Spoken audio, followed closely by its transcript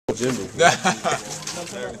gym before.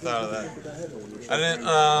 Never thought of that. I didn't.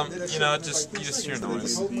 You know, you just hear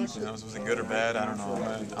noise. You know, was it good or bad? I don't know.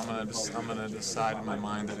 I'm gonna decide in my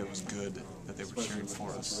mind that it was good that they were cheering for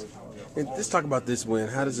us. And let's talk about this win.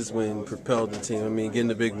 How does this win propel the team? I mean, getting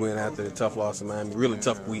the big win after the tough loss in Miami, really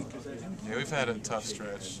tough week. Yeah, we've had a tough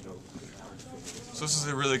stretch. So this is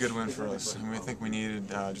a really good win for us. I think we needed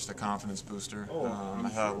just a confidence booster. I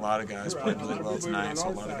thought a lot of guys played really well tonight, so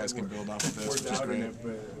a lot of guys can build off of this, which is great.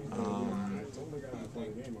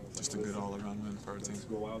 Just a good all-around win for our team.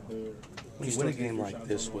 When you win a game like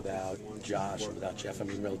this without Josh or without Jeff, I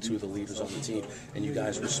mean, really two of the leaders on the team, and you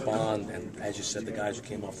guys respond, and as you said, the guys who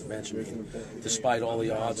came off the bench, I mean, despite all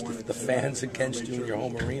the odds, the fans against you in your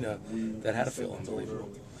home arena, that had to feel unbelievable.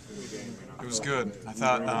 It was good. I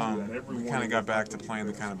thought we kind of got back to playing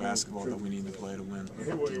the kind of basketball that we need to play to win.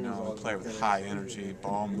 You know, play with high energy,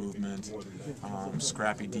 ball movement,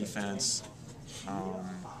 scrappy defense,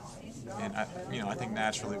 and I think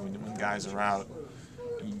naturally when guys are out,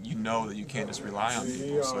 you know that you can't just rely on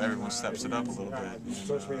people, so everyone steps it up a little bit.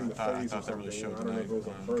 And, I thought that really showed tonight.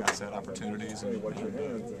 Guys had opportunities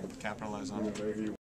and capitalized on them.